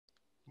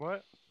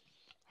What?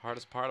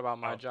 Hardest part about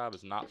my Oh. job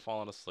is not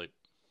falling asleep.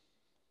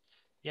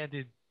 Yeah,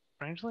 dude.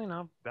 Strangely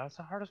enough, that's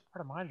the hardest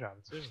part of my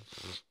job too.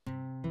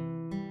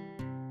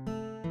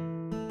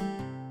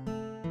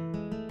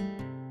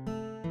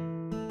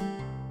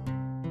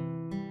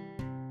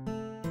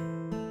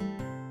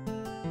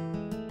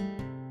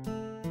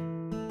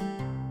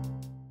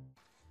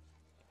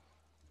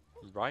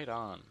 Right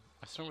on.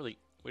 I still don't really.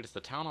 Wait, is the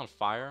town on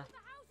fire? The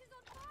house is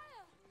on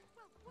fire!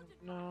 Well, what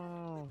do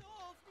No.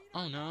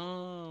 Oh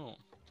no!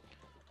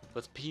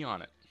 Let's pee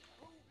on it.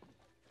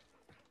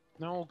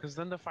 No, because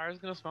then the fire's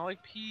gonna smell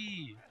like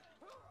pee.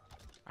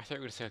 I thought you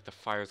were gonna say like the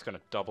fire's gonna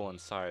double in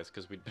size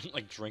because we'd been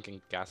like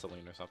drinking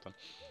gasoline or something.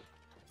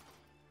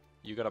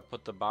 You gotta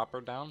put the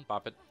bopper down.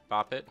 Bop it,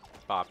 bop it,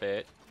 bop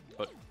it.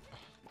 But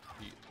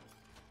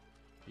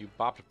you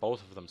bopped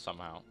both of them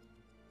somehow.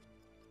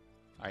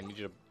 I need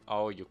you to.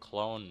 Oh, you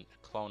clone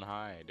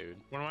high, dude.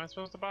 What am I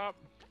supposed to bop?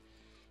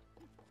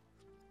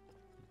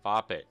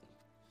 Bop it.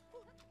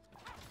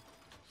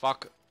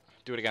 Fuck.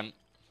 Do it again.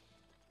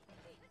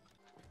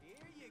 Here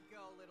you go,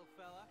 little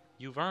fella.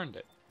 You've earned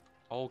it.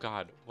 Oh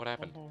god, what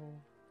happened? Oh,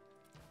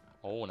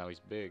 Oh, now he's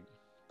big.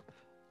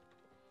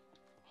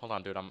 Hold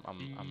on, dude. I'm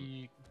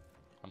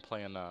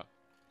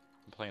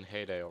playing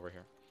Heyday over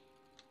here.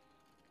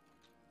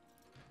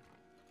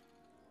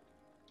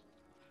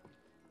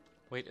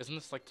 Wait, isn't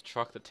this like the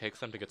truck that takes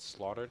them to get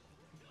slaughtered?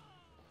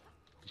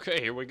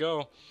 Okay, here we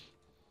go.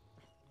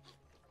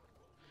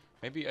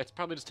 Maybe it's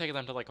probably just taking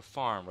them to like a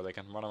farm where they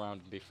can run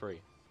around and be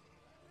free.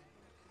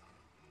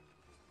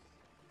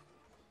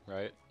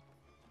 Right?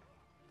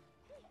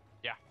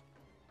 yeah.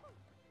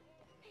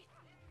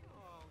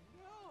 Oh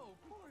no,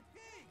 poor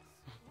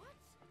pigs. What?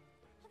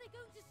 Are they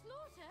going to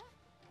slaughter?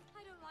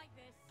 I don't like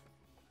this.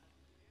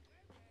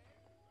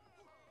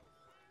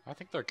 I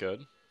think they're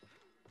good.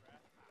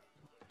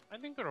 I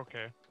think they're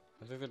okay.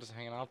 I think they're just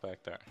hanging out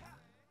back there.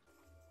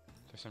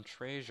 There's some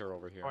treasure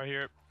over here. Oh, I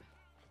hear it.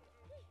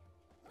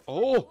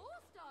 Oh! More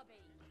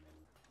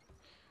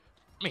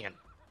Starby! Man!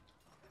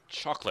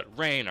 Chocolate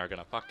rain are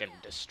gonna fucking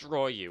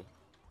destroy you.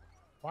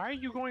 Why are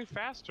you going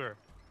faster?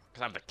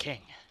 Because I'm the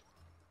king.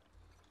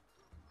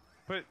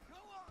 But Go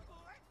on,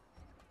 boy.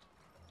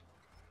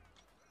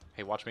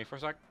 Hey, watch me for a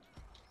sec.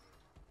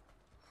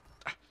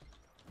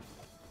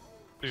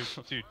 dude,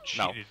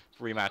 No. cheated.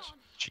 Rematch.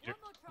 Cheater.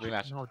 One more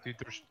try. Rematch. No, dude,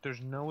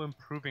 there's no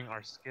improving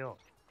our skill.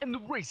 And the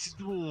race is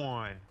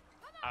won.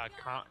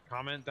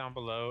 Comment down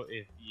below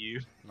if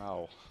you.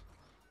 No.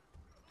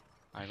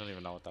 I don't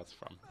even know what that's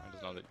from. I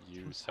just know that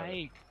you said it.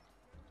 Like,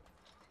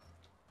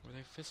 Were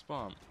they fist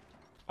bump?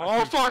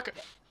 Oh fuck!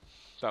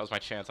 That was my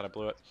chance and I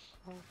blew it.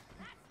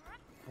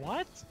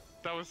 what?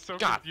 That was so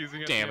God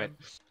confusing. at damn the it. end.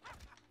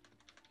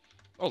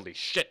 Holy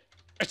shit!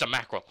 It's a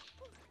mackerel!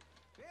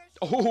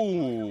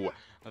 Oh,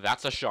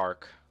 that's a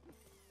shark.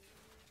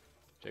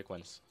 Jake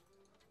wins.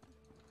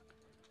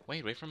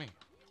 Wait for me.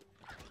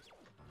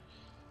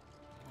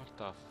 What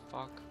the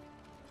fuck?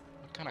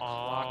 What kind of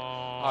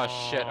clock?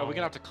 Oh shit, are we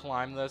gonna have to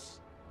climb this?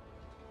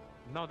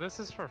 No, this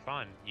is for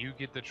fun. You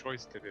get the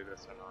choice to do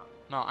this or not.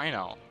 No, I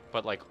know.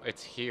 But like,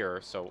 it's here,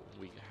 so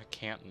we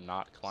can't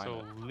not climb So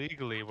it.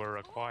 legally, we're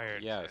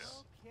required.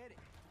 Yes. No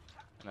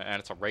kidding. And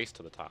it's a race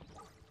to the top.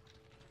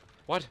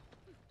 What?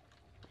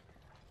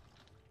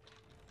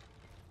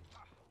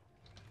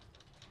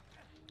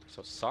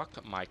 So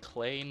suck my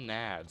clay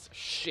nads.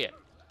 Shit. To.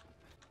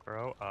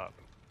 Grow up.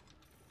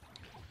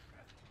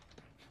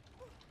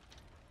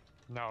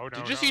 No, no. Did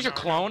you just no, use your no,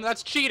 no. clone?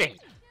 That's cheating.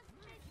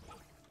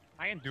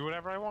 I can do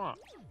whatever I want.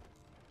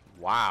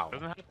 Wow.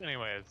 Doesn't happen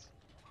anyways.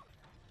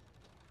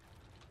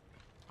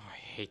 Oh, I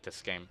hate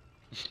this game.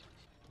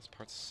 This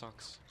part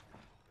sucks.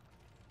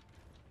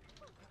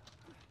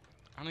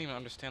 I don't even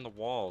understand the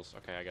walls.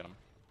 Okay, I get them.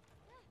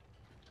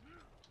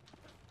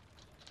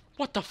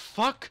 What the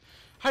fuck?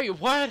 How you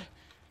what?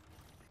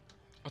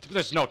 Oh,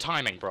 there's no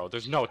timing, bro.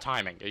 There's no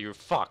timing. You're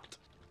fucked.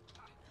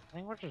 I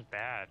think we're just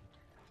bad.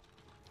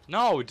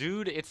 No,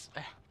 dude, it's.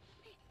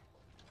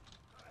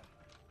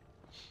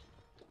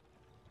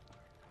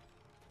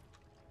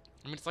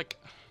 I mean, it's like.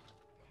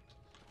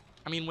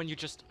 I mean, when you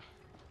just.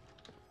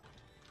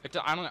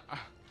 I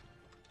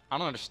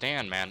don't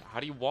understand, man. How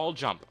do you wall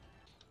jump?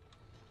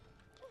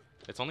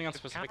 It's only on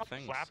specific Kind of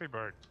things. Flappy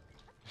Bird.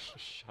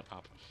 Shut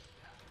up.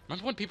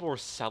 Remember when people were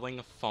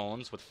selling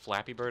phones with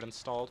Flappy Bird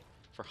installed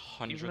for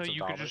hundreds Even though of you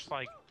dollars?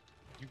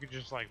 could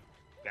just like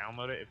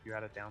download it if you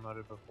had it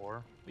downloaded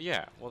before.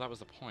 Yeah, well, that was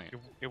the point.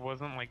 It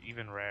wasn't like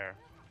even rare.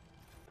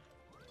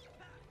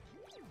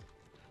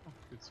 Oh,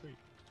 good sweet.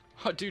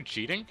 Oh, dude,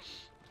 cheating?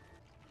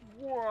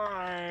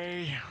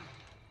 Why?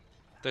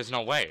 There's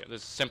no way.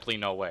 There's simply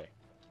no way.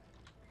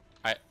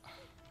 I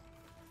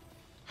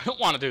don't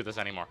want to do this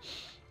anymore.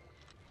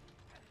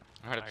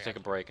 I had to Okay. take a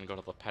break and go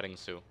to the petting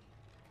zoo.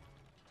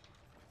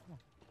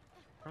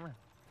 Come here.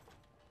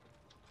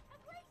 I'm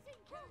racing,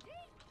 Cody!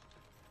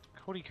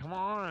 Cody, come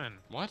on.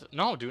 What?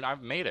 No, dude,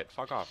 I've made it.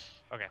 Fuck off.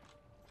 Okay.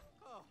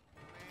 Oh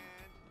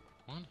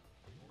man. What? I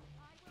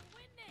will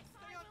win this!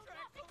 I on will track,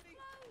 not Cody.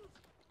 explode!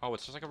 Oh,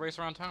 it's just like a race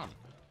around town.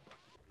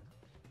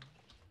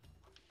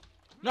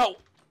 No!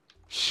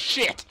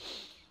 Shit!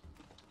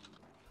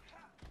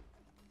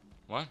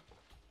 What?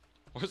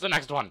 Where's the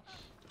next one?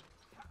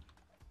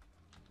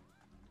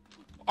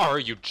 Are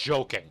you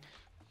joking?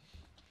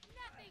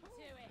 Nothing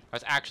to it.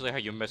 That's actually how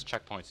you miss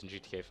checkpoints in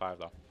GTA 5,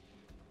 though.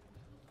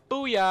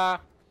 Booyah!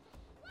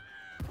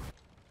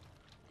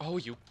 Oh,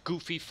 you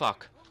goofy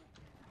fuck.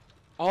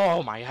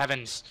 Oh, my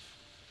heavens.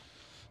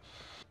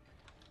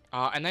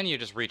 And then you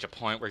just reach a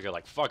point where you're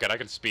like, fuck it, I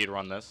can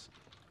speedrun this.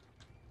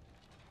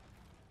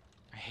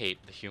 I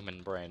hate the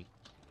human brain.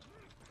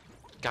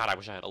 God, I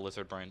wish I had a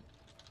lizard brain.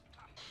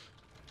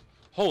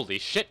 Holy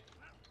shit!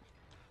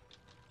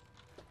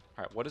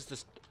 Alright, what is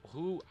this?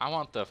 Who? I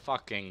want the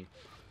fucking...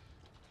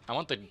 I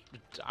want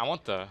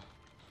the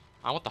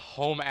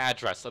home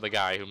address of the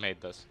guy who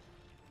made this.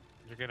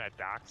 You're gonna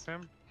dox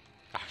him?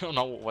 I don't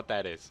know what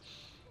that is.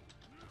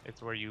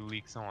 It's where you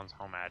leak someone's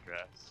home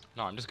address.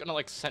 No, I'm just gonna,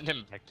 like, send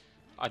him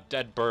a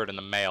dead bird in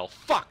the mail.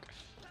 Fuck!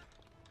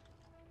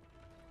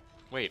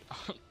 Wait.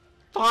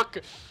 Fuck!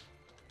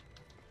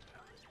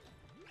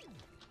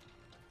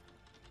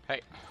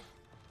 Hey.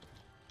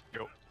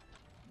 Yo.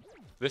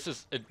 This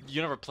is...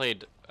 you never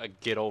played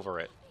Get Over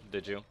It,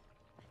 did you?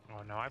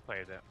 Oh no, I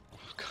played it. Oh,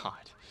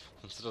 God.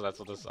 That's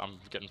what this... I'm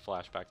getting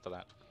flashbacks to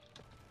that.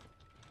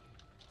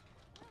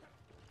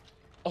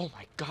 Oh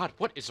my God,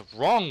 what is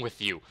wrong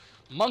with you?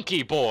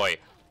 Monkey boy!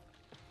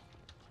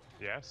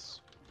 Yes?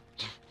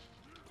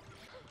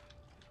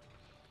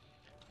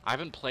 I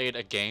haven't played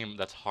a game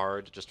that's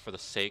hard just for the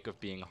sake of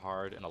being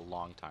hard in a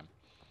long time.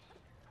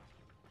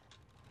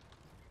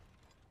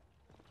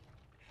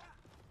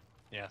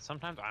 Yeah,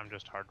 sometimes I'm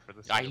just hard for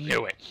this. I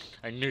knew it!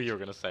 I knew you were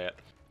gonna say it.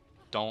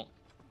 Don't.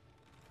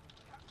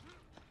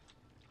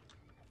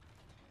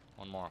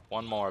 One more.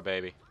 One more,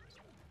 baby.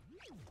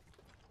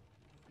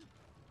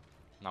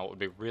 Now, what would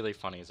be really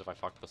funny is if I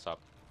fucked this up.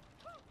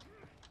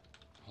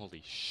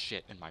 Holy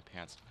shit in my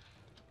pants.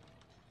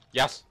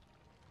 Yes!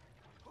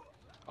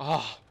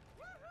 Oh!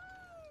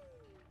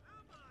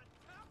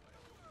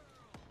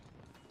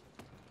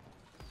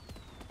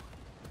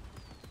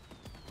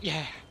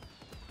 Yeah!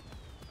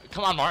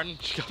 Come on, Martin.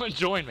 Come and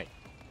join me.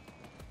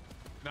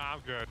 No,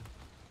 I'm good.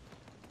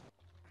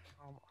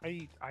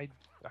 I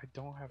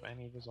don't have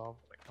any resolve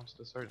when it comes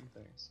to certain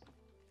things.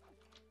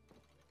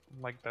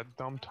 Like that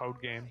dumb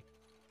Toad game.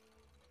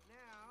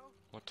 Now,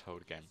 What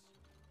Toad game?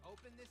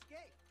 open this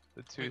gate.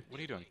 The two. Wait, what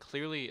are you doing?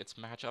 Clearly, it's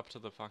match up to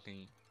the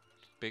fucking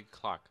big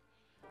clock.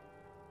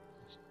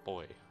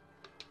 Boy.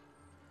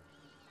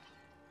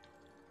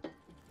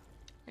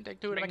 Hey, Dick,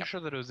 do it. Making sure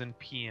that it was in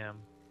PM.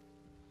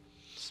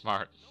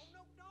 Smart.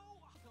 No,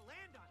 to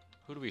land on it.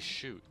 Who do we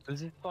shoot?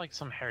 This is like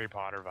some Harry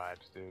Potter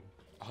vibes, dude.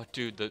 Oh,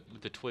 dude, the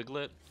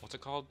twiglet. What's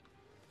it called?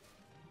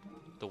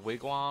 The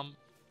wigwam.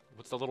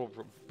 What's the little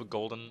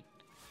golden?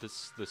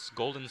 This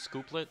golden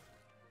scooplet.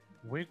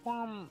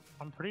 Wigwam.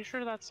 I'm pretty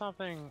sure that's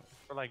something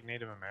for like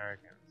Native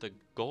Americans. The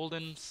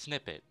golden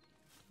snippet.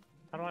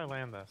 How do I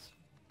land this?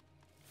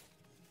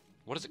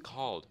 What is it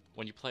called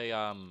when you play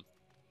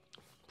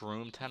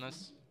broom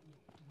tennis?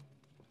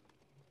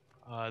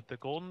 The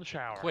golden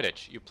shower.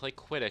 Quidditch. You play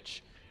Quidditch,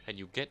 and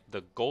you get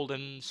the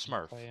golden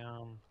Smurf. Play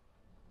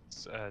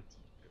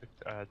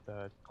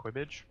the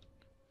Quibbage.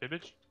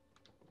 Fibbage.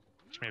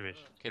 Schmibbage.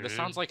 Okay, this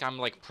sounds like I'm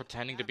like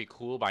pretending to be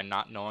cool by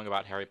not knowing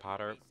about Harry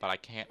Potter, but I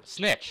can't.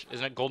 Snitch!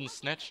 Isn't it Golden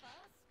Snitch?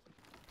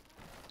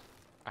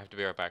 I have to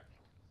be right back.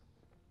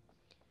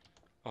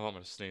 Oh, I'm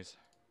gonna sneeze.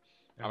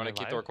 I'm gonna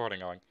keep the recording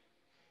going.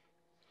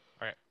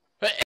 Alright.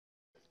 Be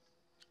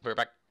right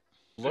back.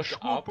 Look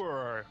up.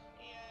 Swooper.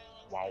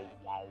 Wow,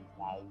 wow,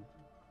 wow.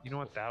 You know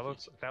what that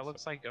looks? That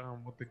looks like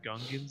what the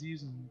Gungans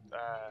use in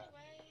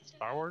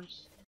Star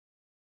Wars.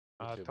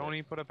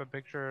 Tony put up a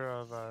picture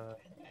of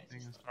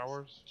thing in Star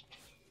Wars.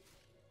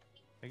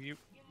 Thank you.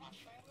 Let's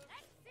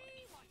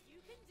see what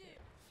you can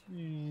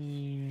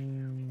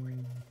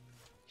do.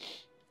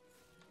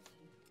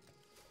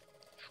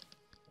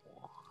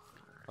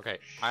 Okay,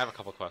 I have a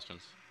couple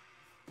questions.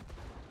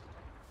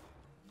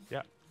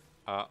 Yeah.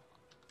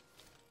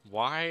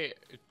 Why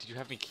did you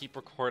have me keep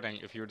recording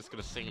if you were just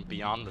gonna sing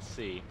Beyond the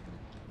Sea?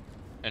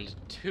 And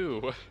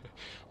two,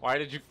 why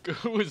did you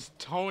go as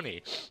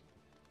Tony?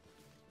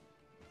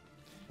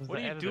 What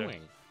are you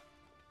doing?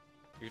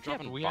 You're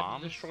dropping we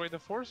bombs? had to destroy the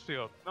force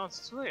field. No,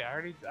 it's too late. I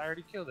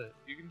already killed it.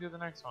 You can do the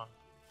next one.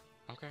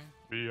 Okay.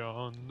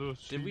 Beyond the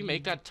sea. Did we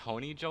make that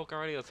Tony joke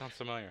already? That sounds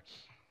familiar.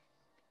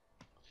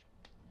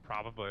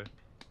 Probably.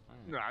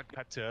 Hmm. No, I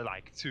cut to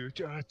like two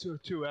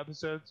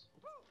episodes.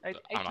 Hey,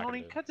 I'm not gonna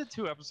Tony, do it. cut to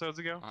 2 episodes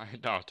ago.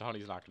 No,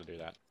 Tony's not gonna do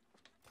that.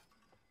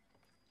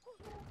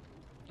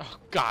 Oh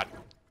God!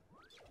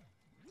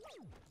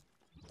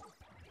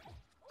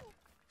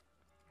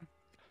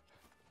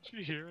 Did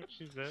you hear what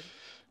she said?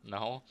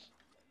 No,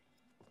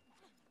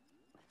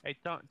 Hey,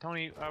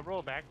 Tony, roll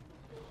it back.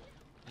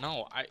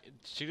 no,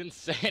 she didn't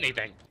say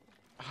anything.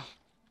 That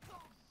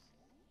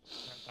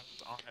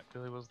was on it.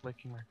 Billy was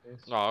licking my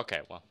face. Oh,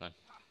 okay, well then.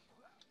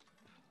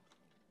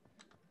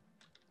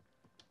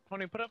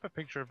 Tony, put up a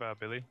picture of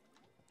Billy.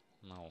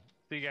 No.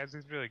 See, guys,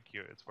 he's really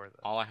cute. It's worth it.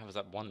 All I have is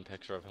that one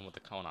picture of him with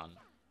the cone on.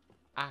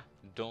 I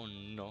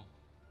don't know.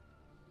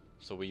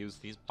 So we use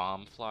these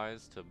bomb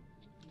flies to...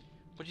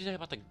 What'd you say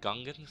about the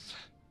Gungans?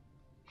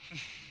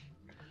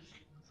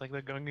 It's like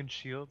the Gungan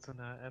shields in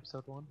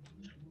episode 1.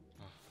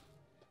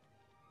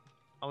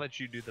 I'll let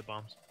you do the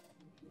bombs.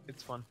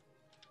 It's fun.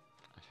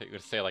 I thought you were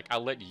gonna say, like,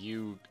 I'll let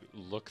you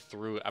look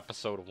through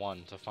episode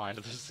 1 to find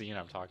the scene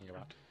I'm talking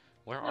about.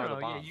 Where are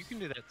the bombs? Yeah, you can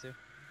do that too.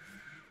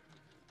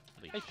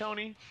 Holy Hey,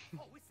 Tony.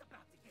 Oh, it's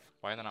about to get.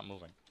 Why are they not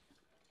moving?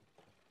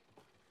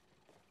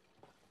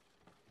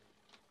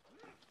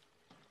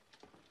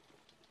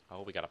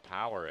 Oh, we gotta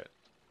power it.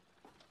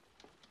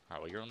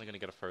 Alright, well, you're only gonna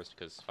get it first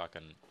because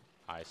fucking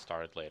I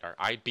started later.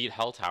 I beat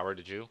Hell Tower,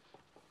 did you?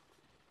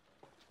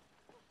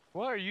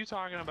 What are you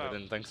talking I about?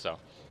 didn't think so.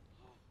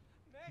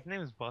 His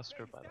name is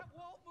Buster, by the way. That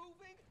wall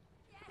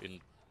moving?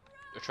 In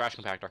a trash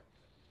compactor.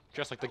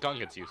 Just like the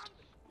Gungans used. This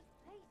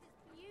place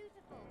is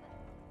beautiful,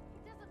 but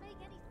it doesn't make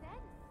any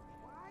sense.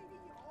 Why do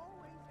you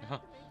always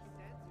have to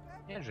make sense of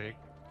everything? Yeah, Jake.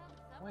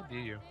 Well, Why do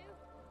you?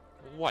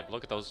 What?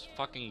 Look at those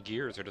fucking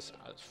gears. They're just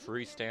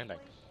freestanding. Like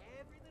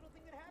every little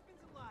thing that happens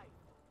in life.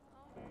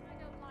 Oh,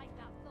 I don't like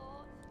that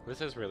thought.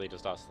 This is really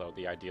just us, though.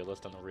 The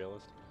idealist and the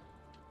realist.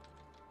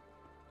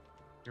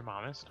 You're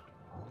honest.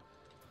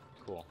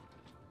 Cool.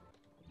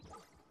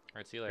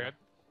 Alright, see you later. Good.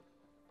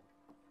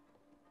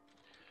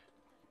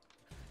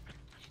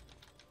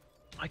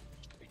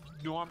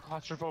 No, I'm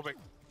claustrophobic.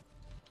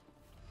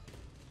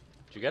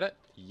 Did you get it?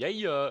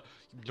 Yeah!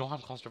 No, I'm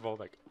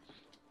claustrophobic.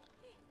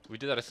 We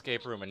did that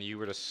escape room and you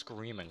were just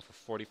screaming for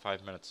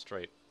 45 minutes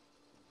straight.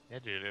 Yeah,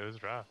 dude, it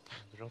was rough. It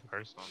was real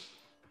personal.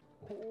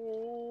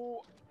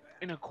 Oh,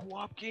 in a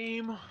co-op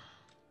game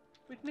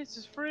with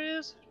Mrs.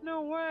 Frizz?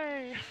 No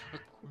way.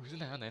 Cruising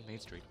down that main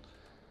street.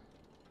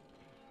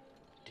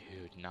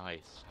 Dude,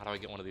 nice. How do I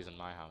get one of these in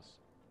my house?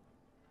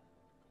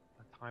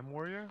 A Time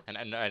Warrior?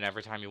 And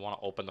every time you want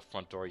to open the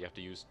front door, you have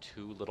to use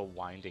 2 little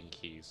winding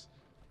keys.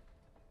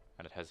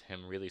 And it has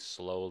him really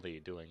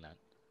slowly doing that.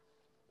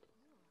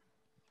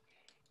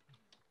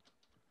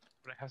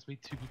 But it has to be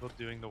 2 people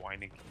doing the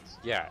winding keys.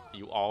 Yeah,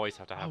 you always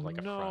have to have like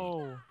a friend.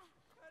 No.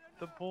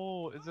 The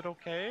bull, is it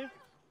okay?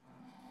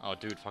 Oh,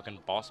 dude, fucking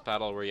boss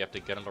battle where you have to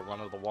get him to run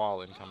to the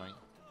wall incoming.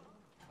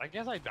 I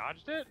guess I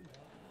dodged it.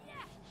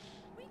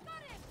 We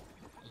got him.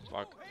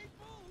 Fuck. Hey,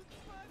 Bull, who's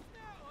the boss now,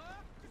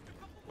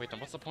 huh? Wait, then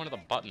what's the point of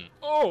the button?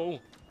 Oh!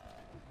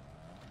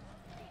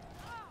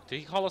 Did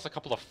he call us a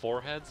couple of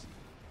foreheads?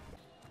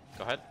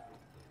 Go ahead.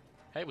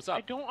 Hey, what's I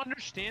up? don't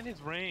understand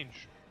his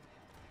range.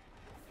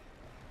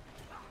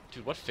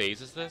 Dude, what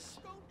phase is this?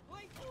 Don't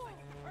play Bull.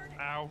 Hurt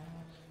it. Ow.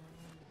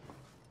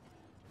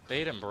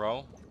 Bait him,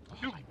 bro. Oh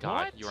Dude, my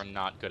god, what? you are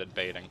not good at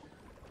baiting.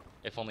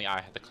 If only I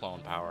had the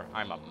clone power.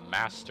 I'm a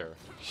master.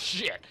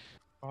 Shit!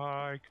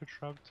 I could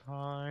trap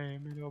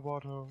time in a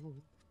bottle.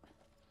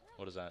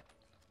 What is that?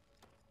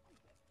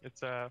 It's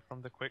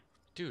from the quick.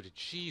 Dude,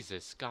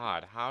 Jesus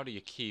God, how do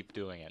you keep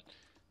doing it?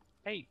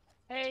 Hey,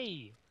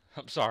 hey!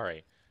 I'm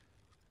sorry.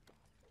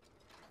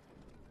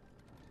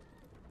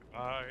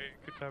 I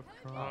could trap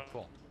time Oh,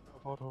 cool. in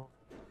a bottle.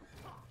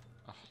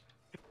 Oh.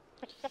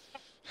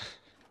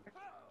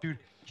 Dude,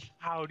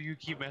 how do you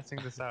keep messing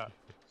this up?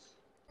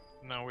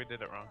 No, we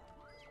did it wrong.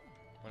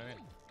 What do you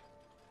mean?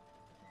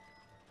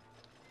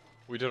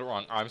 We did it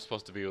wrong. I'm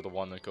supposed to be the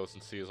one that goes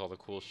and sees all the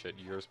cool shit.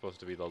 You're supposed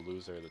to be the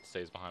loser that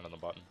stays behind on the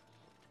button.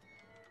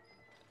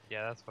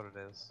 Yeah, that's what it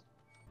is.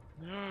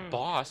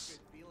 Boss?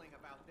 Good feeling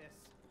about this.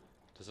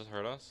 Does this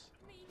hurt us?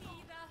 Me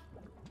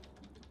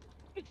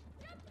neither.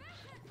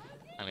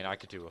 I mean, I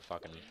could do a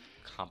fucking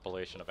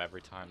compilation of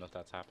every time that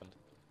that's happened.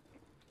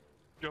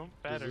 Jump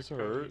better. Does this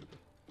hurt?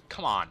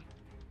 Come on.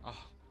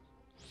 Oh.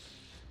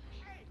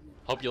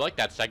 Hope you like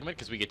that segment,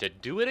 because we get to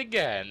do it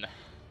again.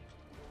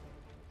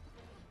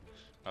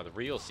 Now, the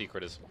real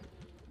secret is...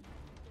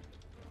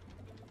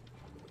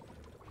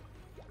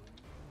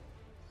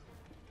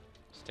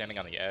 standing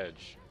on the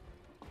edge.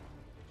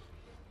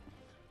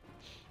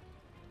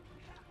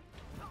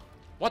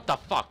 What the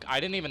fuck? I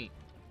didn't even...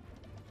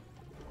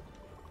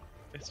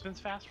 It spins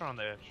faster on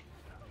the edge.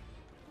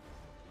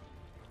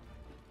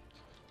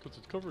 Because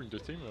it's covering the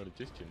same amount of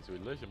distance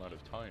with less amount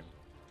of time.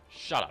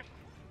 Shut up.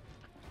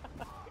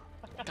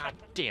 God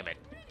damn it.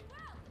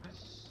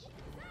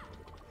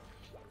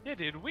 Yeah,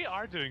 dude, we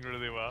are doing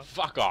really well.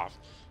 Fuck off.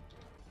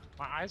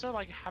 My eyes are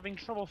like having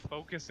trouble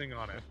focusing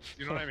on it.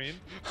 You know what I mean?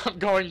 I'm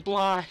going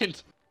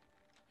blind.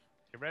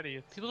 Get ready.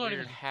 It's People don't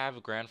weird. even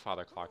have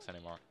grandfather clocks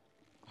anymore.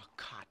 Oh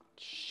god,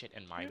 shit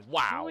in my... Dude,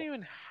 Wow. We don't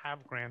even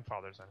have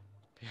grandfathers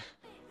anymore.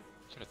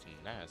 Shit, it's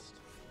a nest.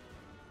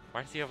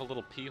 Why does he have a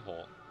little pee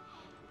hole?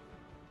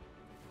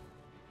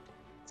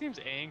 Seems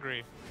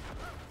angry.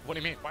 What do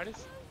you mean? Why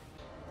does?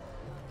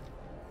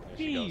 There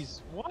she goes.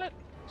 Jeez, what?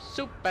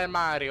 Super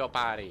Mario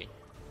Party.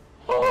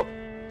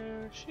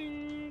 There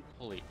she.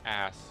 Holy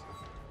ass.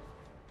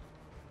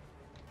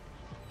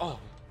 Oh,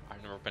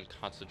 I've never been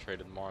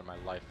concentrated more in my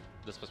life.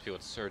 This must be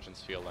what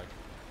surgeons feel like.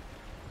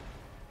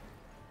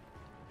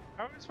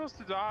 How are we supposed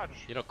to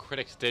dodge? You know,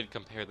 critics did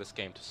compare this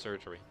game to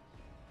surgery.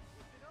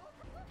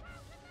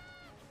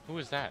 Who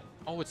is that?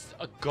 Oh, it's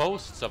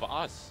ghosts of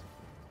us.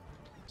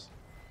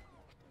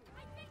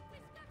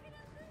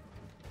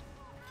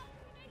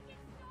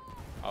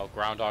 Oh,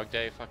 Groundhog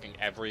Day. Fucking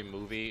every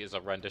movie is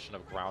a rendition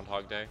of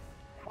Groundhog Day.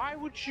 Why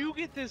would you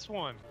get this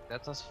one?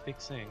 That's us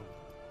fixing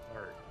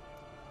work.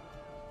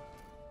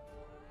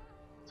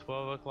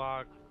 12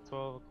 o'clock,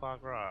 12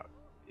 o'clock rock.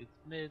 It's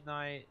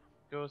midnight,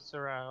 ghosts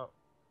are out.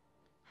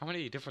 How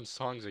many different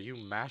songs are you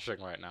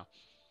mashing right now?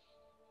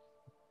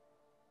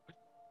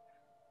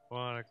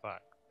 1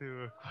 o'clock,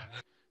 2 o'clock.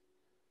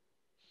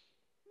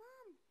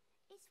 Mom,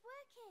 it's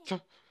working.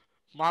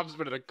 Mom's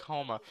been in a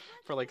coma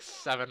for like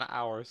 7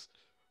 hours.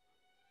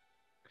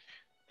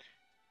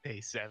 Day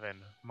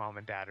 7, Mom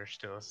and Dad are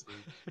still asleep.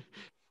 A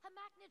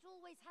magnet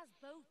always has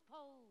both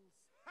poles.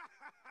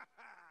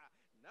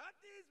 Not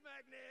these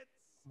magnets.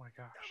 Oh my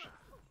gosh.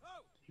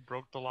 Oh, He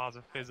broke the laws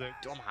of physics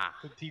Dumha.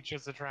 to teach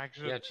us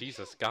attraction. Yeah,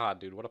 Jesus God,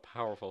 dude. What a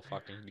powerful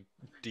fucking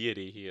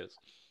deity he is.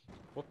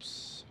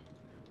 Whoops.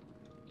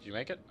 Did you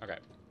make it? Okay.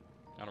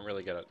 I don't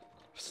really get it.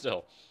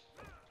 Still.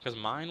 Because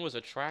mine was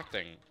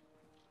attracting.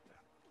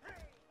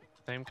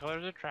 Same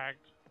colors attract,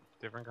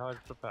 different colors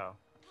propel.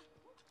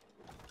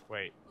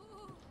 Wait.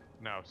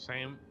 No,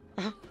 same.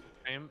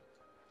 Same.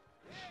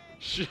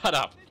 Shut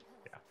up.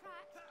 Yeah.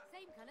 Attract,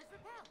 same colours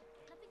repel.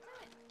 Nothing to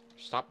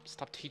it.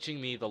 Stop teaching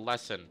me the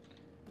lesson,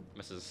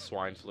 Mrs.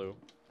 Swine Flu.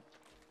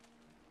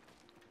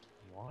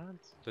 What?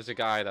 There's a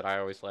guy that I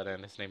always let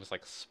in. His name is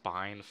like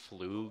Spine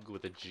Flug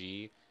with a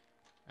G.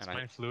 And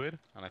Spine fluid?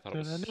 I thought it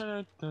was...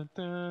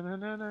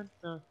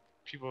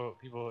 People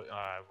will.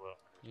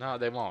 No,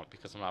 they won't,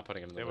 because I'm not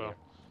putting it in the They video. will.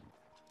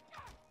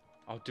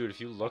 Oh, dude, if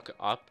you look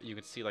up, you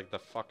can see, like, the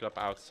fucked up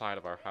outside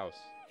of our house.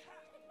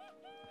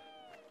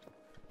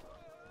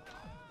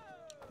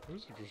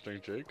 This is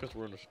interesting, Jake, because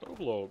we're in a snow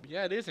globe.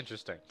 Yeah, it is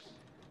interesting.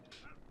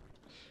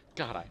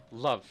 God, I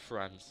love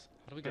Friends.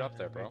 How do we get up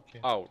there, bro?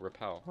 Oh,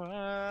 repel. What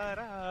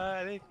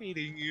are they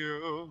feeding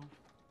you?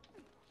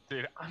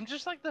 Dude, I'm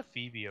just like the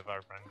Phoebe of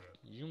our friend group.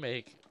 You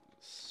make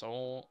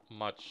so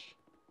much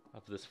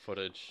of this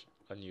footage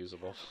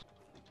unusable.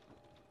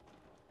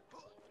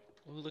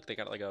 Ooh, look, they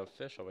got, like, a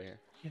fish over here.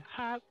 You're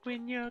hot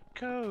when you're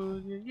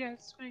cold, you're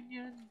yes when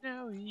you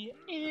know, you're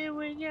in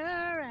when you're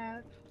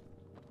out.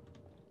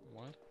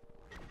 What?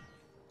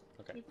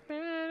 Okay.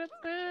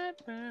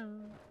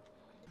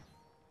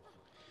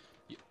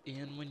 You're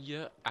in when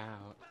you're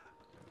out.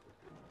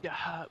 You're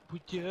hot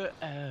when you're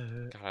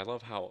out. God, I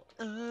love how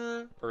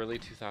early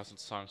 2000s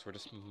songs were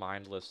just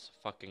mindless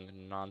fucking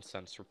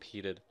nonsense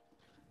repeated.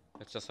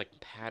 It's just like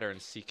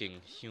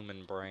pattern-seeking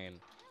human brain.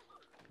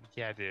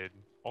 Yeah, dude.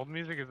 Old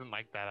music isn't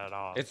like that at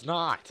all. It's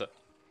not!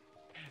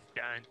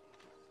 dun,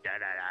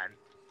 dun, dun,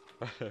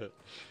 dun.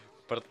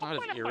 But it's not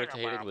as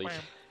irritatingly...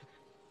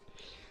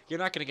 You're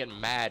not gonna get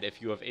mad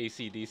if you have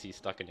AC/DC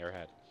stuck in your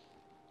head.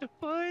 The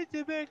boys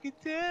are back in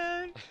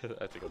town.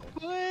 That's a good one. The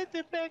boys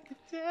are back in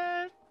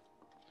town.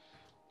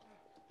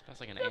 That's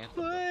like an The anthem.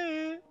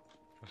 Though.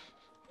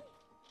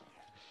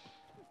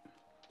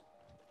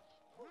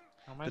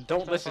 Then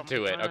don't listen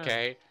to it,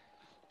 okay?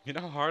 You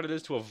know how hard it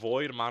is to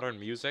avoid modern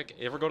music?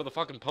 You ever go to the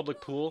fucking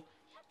public pool?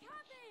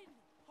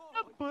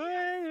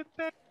 Alright,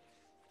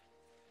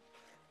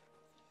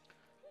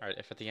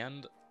 if at the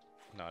end...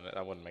 No,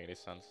 that wouldn't make any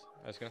sense.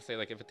 I was gonna say,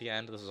 like, if at the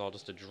end this is all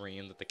just a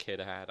dream that the kid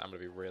had, I'm gonna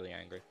be really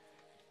angry.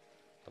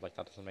 But, like,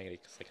 that doesn't make any...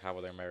 Cause, like, how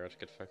will their marriage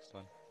get fixed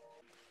then?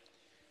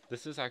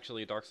 This is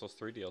actually Dark Souls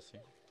 3 DLC.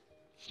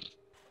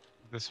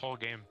 This whole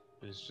game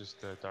is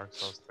just a Dark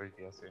Souls 3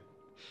 DLC.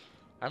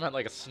 I meant,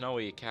 like, a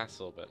snowy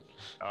castle, but...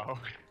 Oh.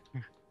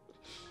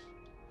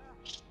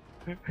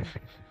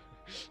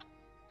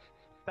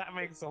 That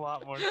makes a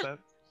lot more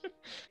sense.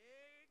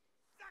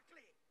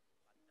 exactly.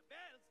 But the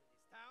bells in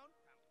this town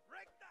can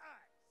break the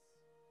ice.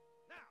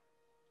 Now,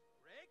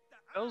 break the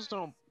Bells ice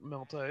don't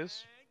melt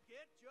ice. and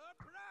get your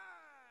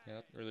prize. Yeah,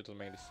 that really doesn't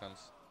make any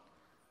sense.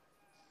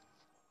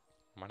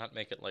 Why not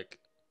make it, like...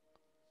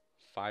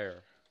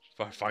 Fire.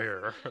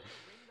 Fire.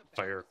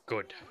 Fire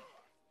good.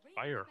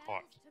 Fire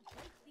hot.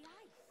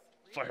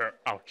 Fire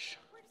ouch.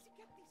 Where does he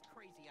get these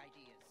crazy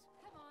ideas?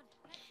 Come on,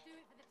 let's do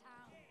it for the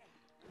town.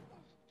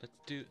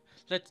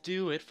 Let's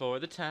do it for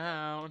the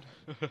town.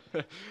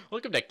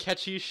 Welcome to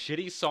catchy,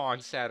 shitty song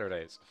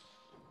Saturdays.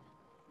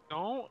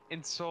 Don't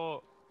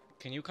insult.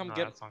 Can you come No,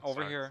 get that song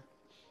over sucks. here?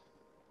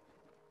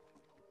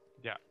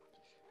 Yeah.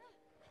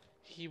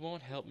 He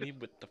won't help me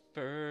with the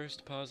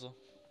first puzzle.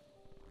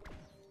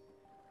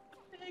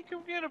 Hey,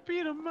 come get a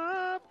beat 'em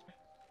up.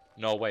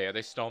 No way, are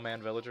they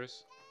snowman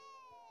villagers?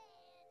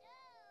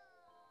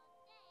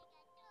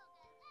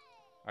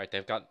 Alright,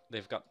 they've got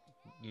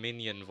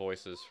minion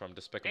voices from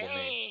Despicable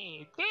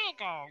Me.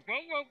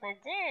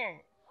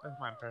 That's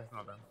my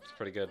personal then. It's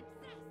pretty good.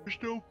 There's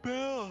no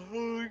bell.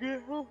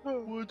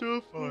 What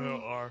the fuck? Oh,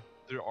 no, R.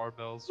 There are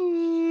bells.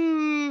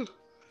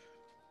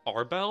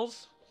 Are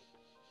bells?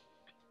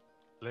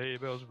 Sleigh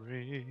bells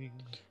ring.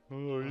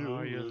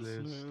 Are you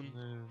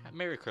listening?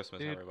 Merry Christmas,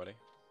 Dude. everybody.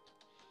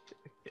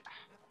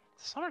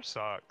 Summer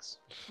sucks.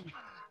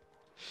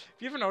 Have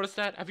you ever noticed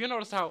that? Have you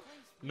noticed how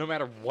no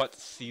matter what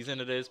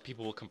season it is,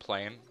 people will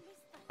complain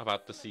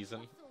about the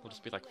season? They'll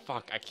just be like,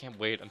 fuck, I can't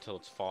wait until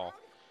it's fall.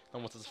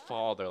 And once it's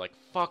fall, they're like,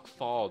 fuck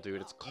fall,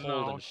 dude. It's cold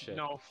No, and shit.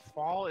 no,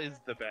 fall is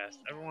the best.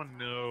 Everyone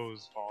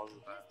knows fall is the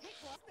best.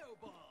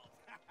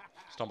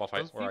 Snowball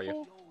fight, Those where are you?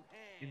 people?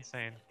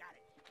 Insane.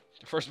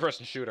 First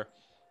person shooter.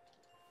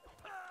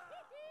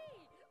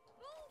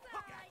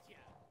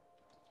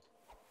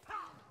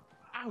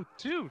 Ow,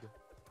 dude!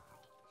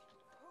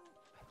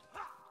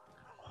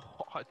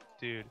 Oh,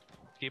 dude.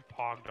 Get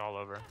pogged all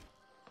over.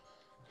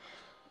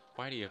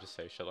 Why do you have to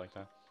say shit like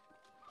that?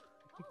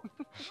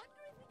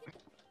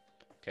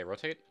 Okay,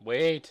 rotate.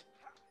 Wait!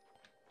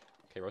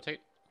 Okay, rotate.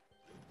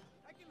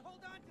 I can hold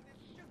on to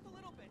this just a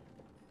little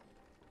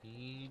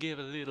bit. Give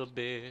a little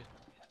bit.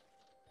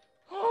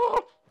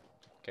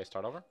 Okay,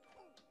 start over.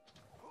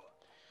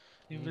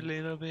 Give a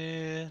little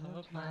bit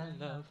Of my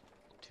love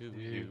to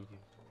you.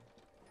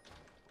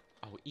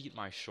 Oh, eat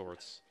my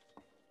shorts.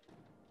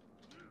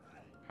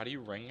 How do you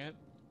ring it?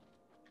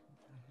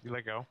 You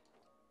let go.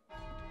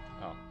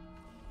 Oh.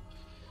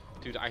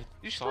 Dude, I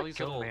You should saw let these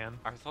go, little man.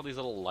 I saw these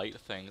little light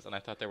things and I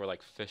thought they were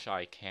like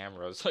fisheye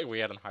cameras like we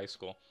had in high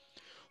school.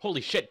 Holy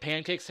shit,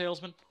 pancake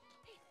salesman.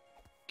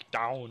 Get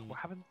down. What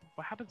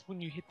happens when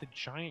you hit the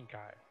giant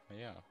guy?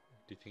 Yeah.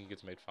 Do you think he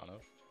gets made fun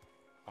of?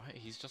 Why?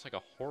 He's just like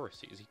a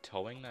horse. Is he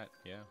towing that?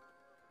 Yeah.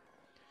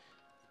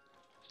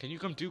 Can you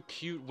come do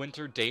cute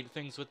winter date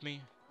things with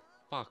me?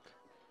 Fuck.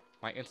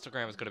 My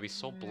Instagram is gonna be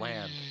so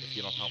bland if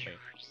you don't help me.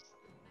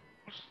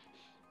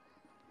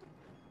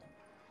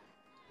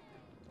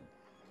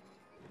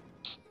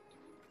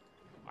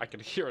 I can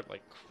hear it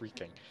like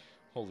creaking.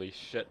 Holy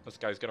shit, this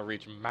guy's gonna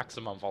reach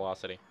maximum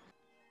velocity.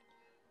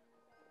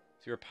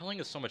 See, rappelling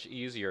is so much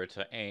easier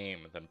to aim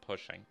than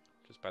pushing,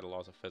 just by the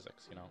laws of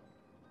physics, you know?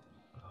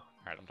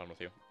 Alright, I'm done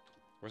with you.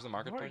 Where's the What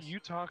marketplace? are you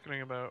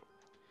talking about?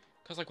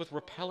 Because, like, with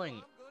rappelling, I'm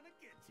gonna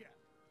get ya.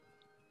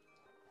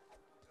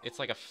 it's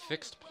like a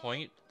fixed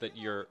point that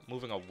you're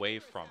moving away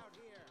from.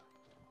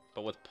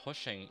 But with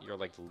pushing, you're,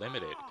 like,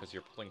 limited, because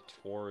you're pulling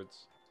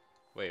towards...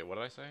 Wait, what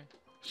did I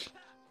say?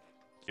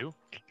 You?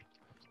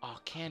 Oh,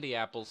 candy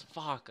apples,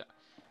 fuck!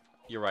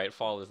 You're right,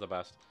 fall is the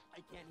best. I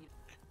can't eat.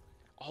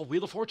 Oh,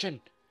 Wheel of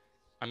Fortune!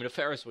 I mean, a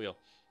Ferris wheel.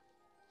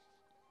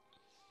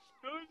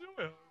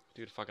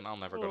 Dude, fucking, I'll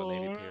never go to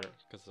Navy Pier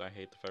because I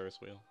hate the Ferris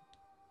wheel.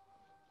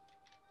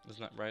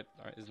 Isn't that right?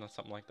 Isn't that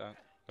something like that?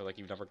 Or like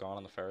you've never gone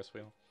on the Ferris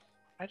wheel?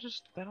 I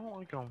don't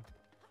like them.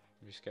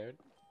 Are you scared?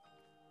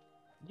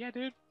 Yeah,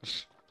 dude.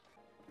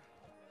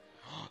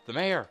 The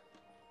mayor!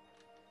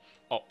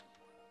 Oh,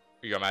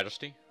 Your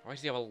Majesty? Why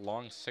does he have a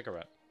long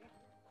cigarette?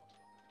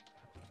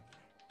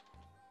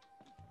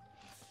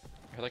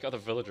 I feel like other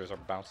villagers are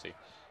bouncy.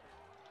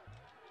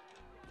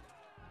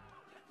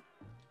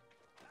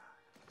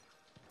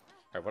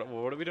 Alright,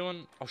 what are we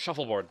doing? Oh,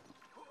 shuffleboard.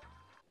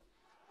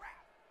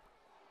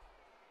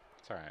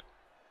 It's alright.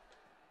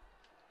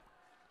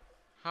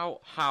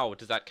 How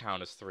does that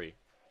count as 3?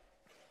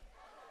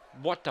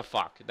 What the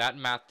fuck? That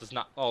math does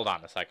not... Hold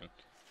on a second.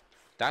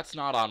 That's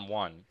not on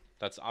 1.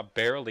 That's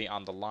barely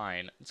on the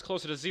line. It's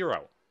closer to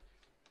 0.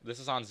 This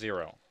is on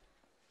 0.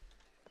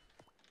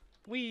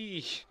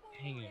 Whee!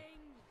 Dang it.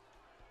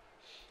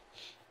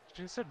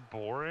 You said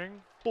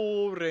boring?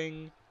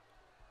 Boring.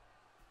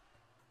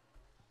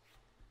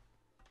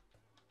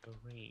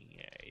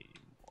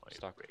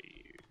 Stuck.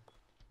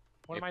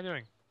 What am I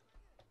doing?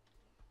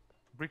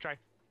 Retry.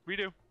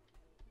 Redo.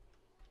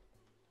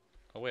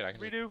 Oh wait, I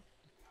can just... Redo.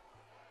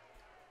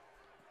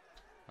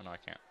 Oh no, I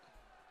can't.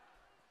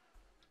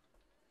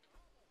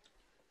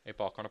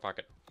 8-ball, corner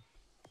pocket.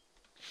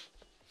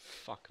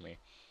 Fuck me.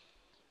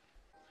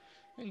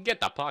 Get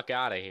the fuck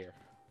out of here.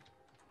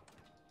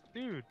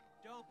 Dude.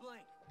 Don't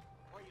blink,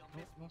 or you'll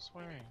miss. No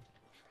swearing.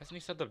 Hasn't he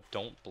said the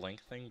don't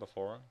blink thing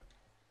before?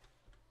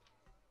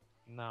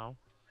 No.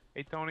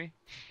 Hey, Tony.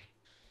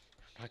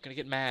 I'm not gonna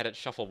get mad at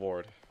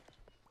shuffleboard.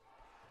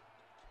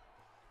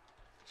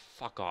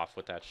 Fuck off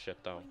with that shit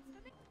though.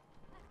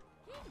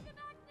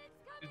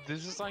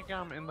 This is like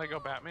in Lego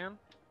Batman.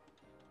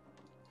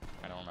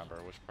 I don't remember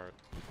which part.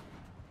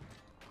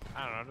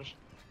 I don't know, just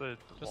the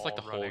Just like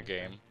the wall whole running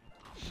game.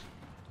 thing.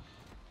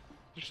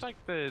 Just like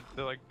the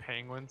like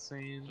penguin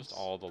scenes. Just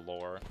all the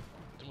lore.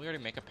 Didn't we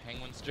already make a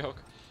penguins joke?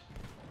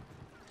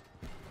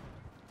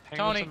 Penguins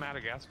Tony. of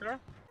Madagascar.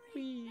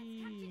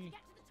 Whee!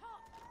 Wow,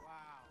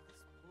 this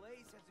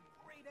place has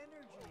a great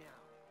energy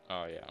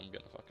now. Oh yeah, I'm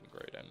getting fucking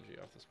great energy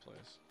off this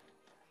place.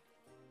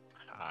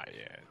 Ah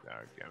yeah,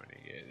 they're going to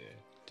get it.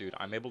 Dude,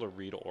 I'm able to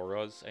read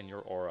auras, and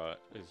your aura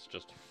is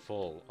just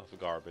full of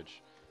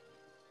garbage.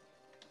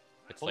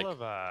 It's Full like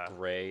of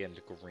gray and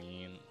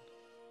green.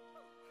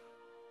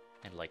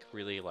 And like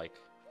really like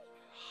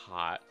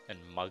hot and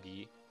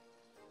muggy.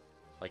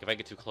 Like if I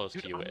get too close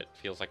Dude, to you, it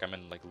feels like I'm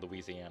in like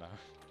Louisiana.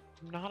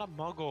 I'm not a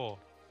muggle.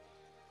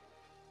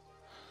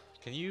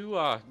 Can you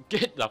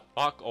get the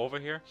fuck over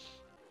here?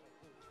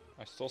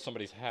 I stole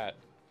somebody's hat.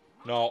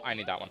 No, I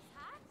need that one.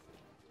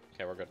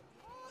 Okay, we're good.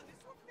 Oh,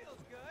 this one feels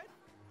good.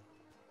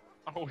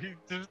 Oh,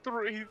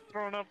 he's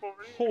thrown up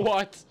over here.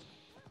 What?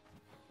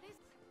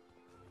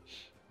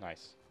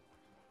 Nice.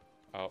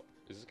 Oh,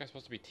 Is this guy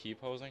supposed to be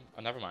T-posing?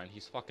 Oh, never mind.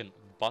 He's fucking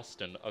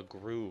busting a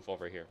groove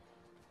over here.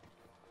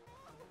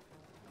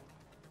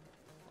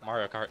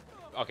 Mario Kart.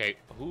 Okay,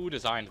 who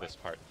designed this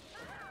part?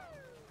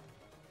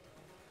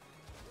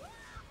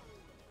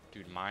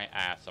 Dude, my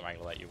ass am I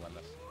gonna let you win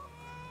this.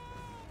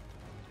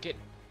 Get...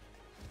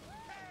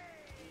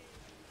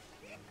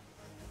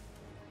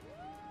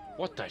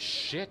 What the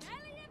shit?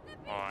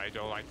 Oh, I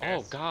don't like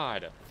this. Oh,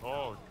 God.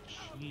 Oh,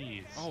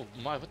 jeez. Oh,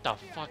 my, what the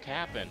fuck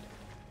happened?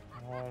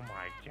 Oh,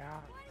 my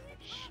gosh.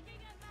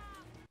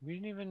 We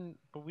didn't even...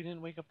 But we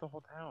didn't wake up the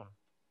whole town.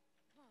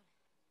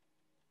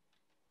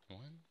 What?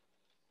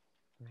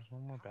 There's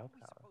one more bell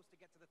tower. Supposed to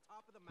get to the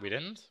top of the We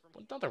mountain didn't?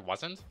 from No, there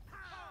wasn't.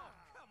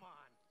 Come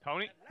on.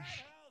 Tony?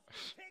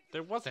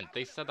 There wasn't.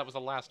 They said that was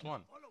the last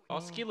one. Oh,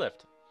 ski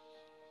lift.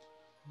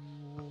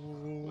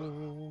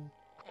 Oh,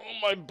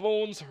 my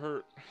bones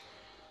hurt.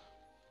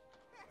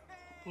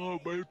 Oh,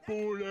 my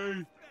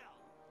boy.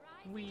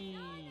 Whee.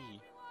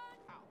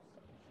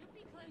 Should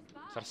be close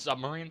by. Is that a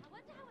submarine? I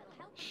wonder how it'll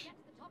help me get to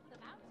the top of the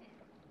mountain.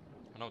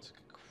 I know it's a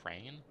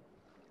crane.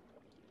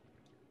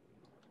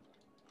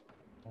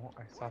 Oh,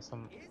 I saw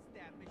some... Is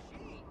that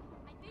machine?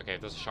 Okay,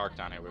 if there's a shark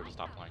down here, we would just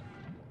stop playing.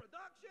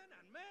 Production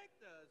and make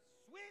the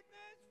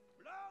sweetness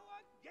flow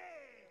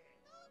again.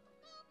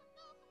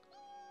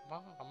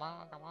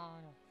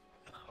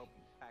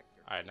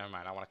 Alright, never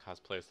mind. I want to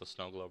cosplay as the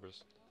snow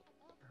globers.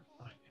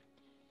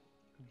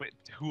 But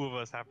 2 of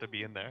us have to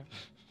be in there.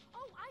 Oh,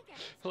 I get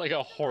it. Like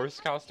a horse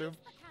costume?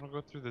 I'll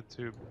go through the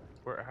tube.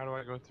 How do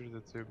I go through the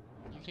tube?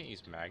 You can't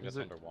use magnets Is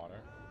it- underwater.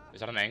 Is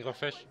that an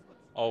anglerfish?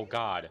 Oh,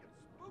 God.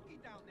 Spooky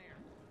down there.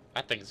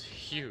 That thing's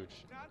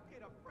huge. Not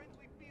get a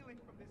friendly feeling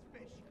from this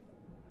fish.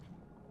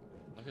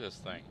 Look at this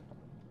thing.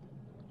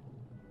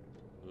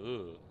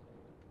 Ooh.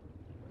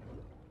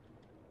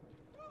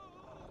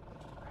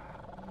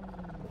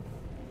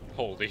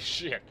 Holy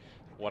shit.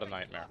 What a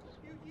nightmare.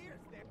 Few years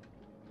there.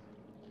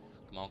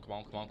 Come on, come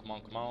on, come on, come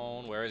on, come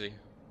on. Where is he?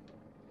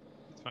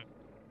 It's fine.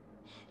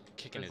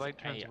 Kicking His his light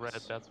turns ass.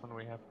 red, that's when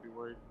we have to be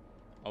worried.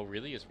 Oh,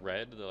 really? Is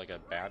red like a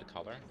bad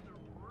color?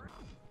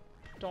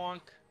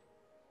 Donk.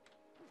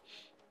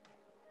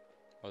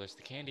 Oh, there's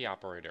the candy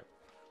operator.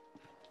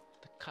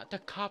 The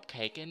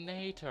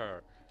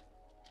cupcake-inator.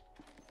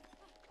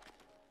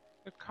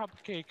 The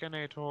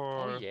cupcake-inator.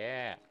 Oh,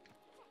 yeah.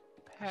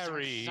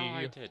 Harry. I'm so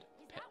excited.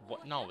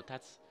 What? No,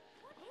 that's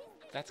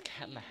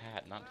Cat in the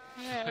Hat, not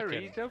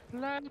Harry fucking... the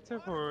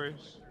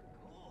platypus.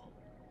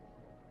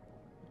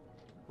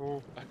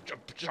 Oh,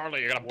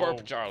 Charlie, you're gonna Whoa.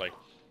 burp, Charlie.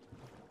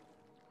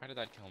 Why did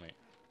that kill me?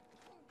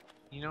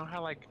 you know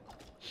how like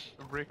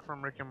Rick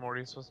from Rick and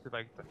Morty is supposed to be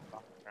like the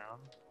top down?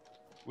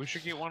 We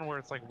should get one where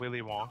it's like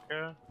Willy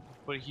Wonka,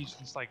 but he's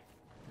just like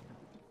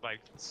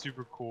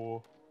super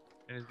cool,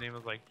 and his name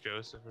is like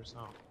Joseph or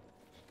something.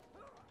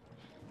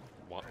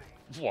 What?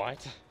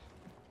 What?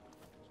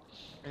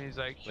 And he's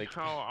like, Like-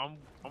 I'm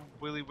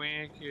Willy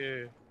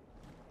Wonka.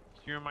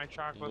 You're my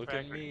chocolate Look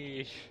at factory.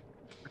 me.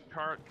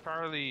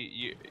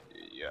 Charlie,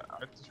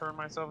 I turned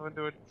myself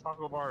into a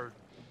chocolate bar.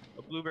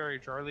 A blueberry,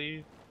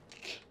 Charlie.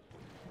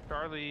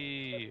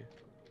 Charlie.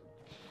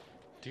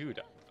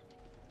 Dude.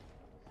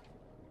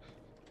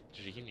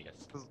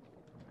 Genius.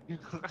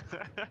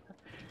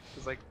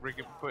 It's like Rick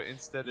and put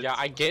instead. Yeah,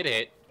 I get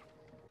it.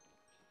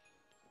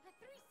 The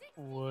 360.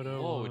 What a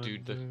Oh,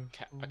 dude, the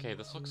wonderful okay,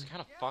 this looks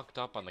kind of fucked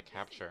up on the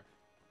capture.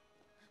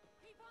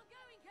 Keep on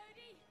going,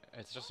 Cody.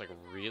 It's just like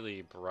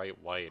really bright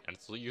white, and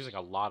it's using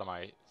a lot of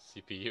my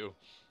CPU.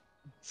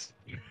 To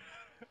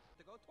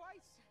go twice.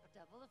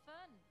 Double the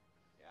fun.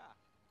 Yeah.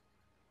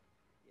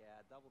 Yeah,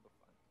 double the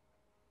fun.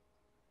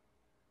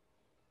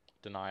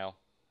 Denial.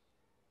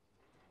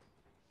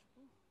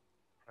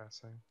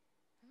 Pressing.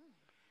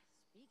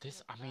 Speaking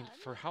This, of I mean, fun,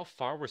 for how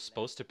far we're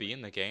supposed to be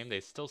in the game, they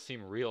still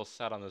seem real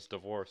set on this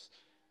divorce.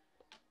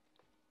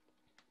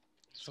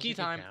 Ski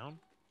time.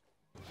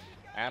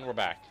 And we're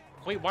back.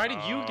 Wait, why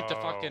did you get to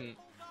Oh. fucking...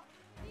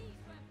 these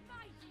were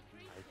mighty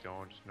creatures. I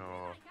don't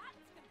know.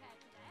 Like ants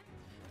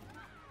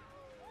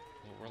compared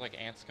to them. We're like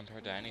ants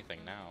compared to anything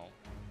now.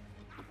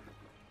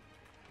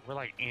 We're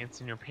like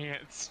ants in your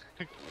pants.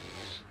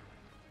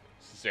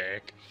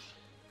 Sick.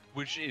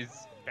 Which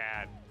is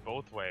bad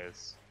both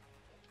ways.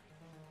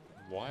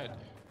 What?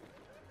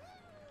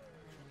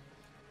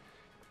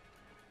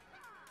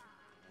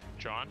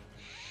 John?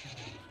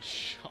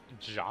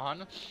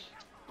 John?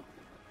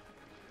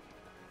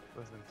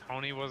 Listen,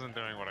 Tony wasn't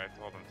doing what I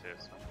told him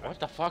to. So What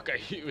the fuck are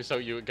you? So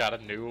you got a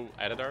new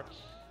editor?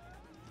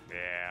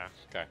 yeah.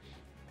 Okay.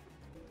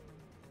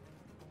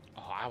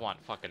 Oh, I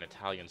want fucking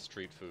Italian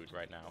street food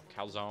right now.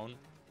 Calzone.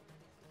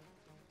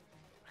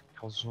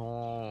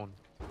 Calzone.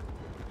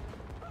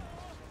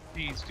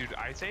 Jeez, dude,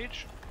 Ice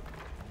Age?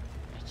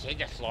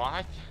 Take a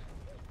sloth.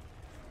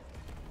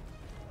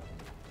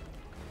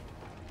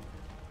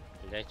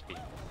 Lesbian.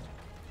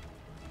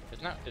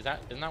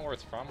 Isn't that where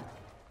it's from?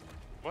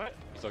 What?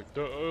 It's like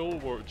the L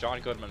word. John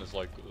Goodman is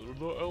like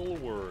the L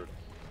word.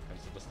 And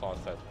so the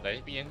sloth said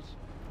lesbians.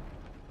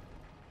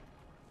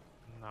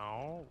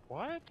 No.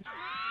 What?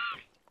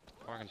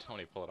 Morgan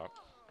Tony, pull it up.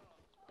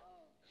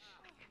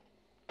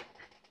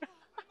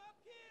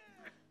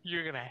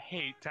 You're gonna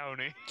hate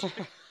Tony. Fit it?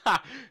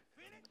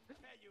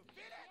 Can you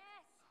fit it?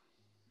 Yes.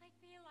 I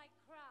feel like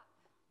crap.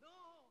 No,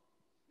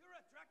 your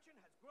attraction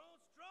has grown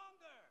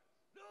stronger.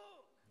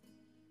 Look.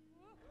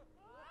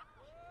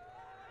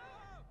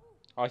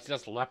 Oh, it's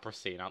just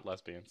leprosy, not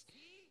lesbians.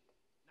 See?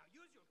 Now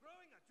use your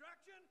growing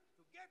attraction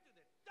to get to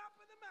the top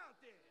of the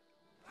mountain.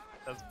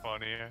 That's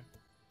funny.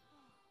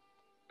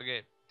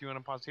 Okay, do you want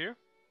to pause here,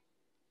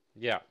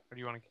 Yeah. or do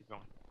you want to keep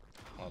going?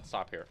 Well, let's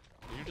stop here.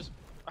 Did you just...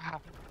 Ah,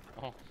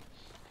 Oh.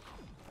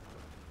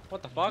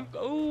 What the fuck?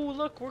 Oh,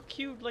 look, we're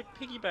cute like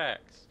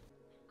piggybacks.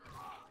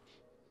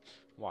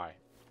 Why?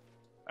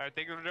 Alright,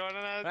 thank you for joining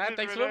us. Ah,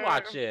 thanks for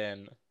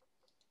watching.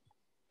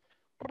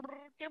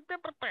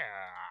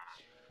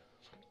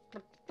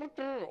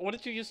 What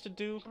did you used to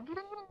do?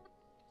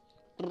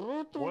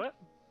 What?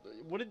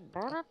 What did...